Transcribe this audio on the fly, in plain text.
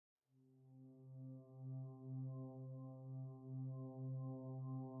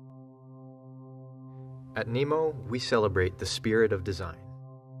At NEMO, we celebrate the spirit of design.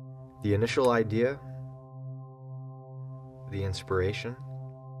 The initial idea, the inspiration,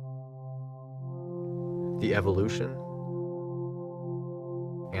 the evolution,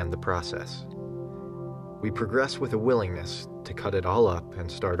 and the process. We progress with a willingness to cut it all up and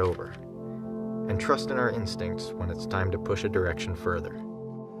start over, and trust in our instincts when it's time to push a direction further.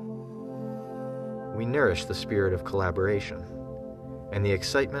 We nourish the spirit of collaboration and the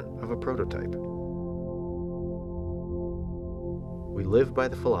excitement of a prototype. We live by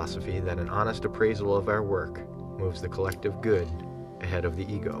the philosophy that an honest appraisal of our work moves the collective good ahead of the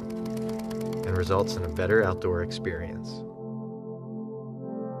ego and results in a better outdoor experience.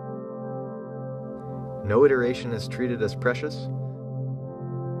 No iteration is treated as precious,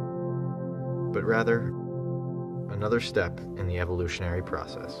 but rather another step in the evolutionary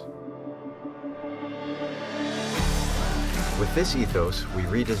process. With this ethos, we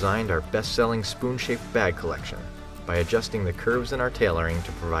redesigned our best-selling spoon-shaped bag collection by adjusting the curves in our tailoring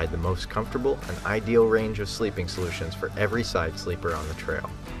to provide the most comfortable and ideal range of sleeping solutions for every side sleeper on the trail.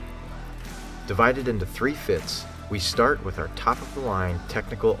 Divided into 3 fits, we start with our top-of-the-line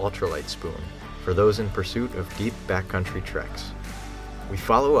technical ultralight spoon for those in pursuit of deep backcountry treks. We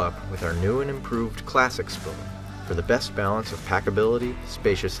follow up with our new and improved classic spoon for the best balance of packability,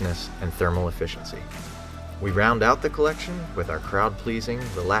 spaciousness, and thermal efficiency. We round out the collection with our crowd-pleasing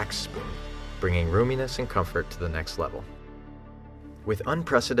relaxed spoon, bringing roominess and comfort to the next level. With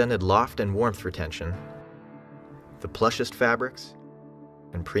unprecedented loft and warmth retention, the plushest fabrics,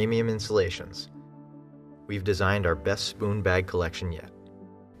 and premium insulations, we've designed our best spoon bag collection yet.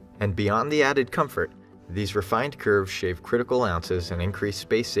 And beyond the added comfort, these refined curves shave critical ounces and increase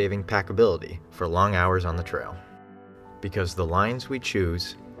space-saving packability for long hours on the trail. Because the lines we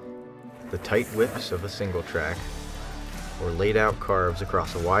choose, the tight whips of a single track, or laid out carves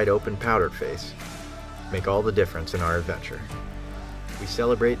across a wide open powdered face, make all the difference in our adventure. We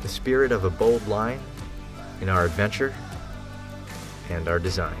celebrate the spirit of a bold line in our adventure and our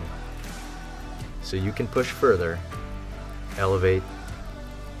design, so you can push further, elevate,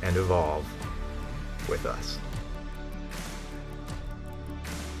 and evolve with us.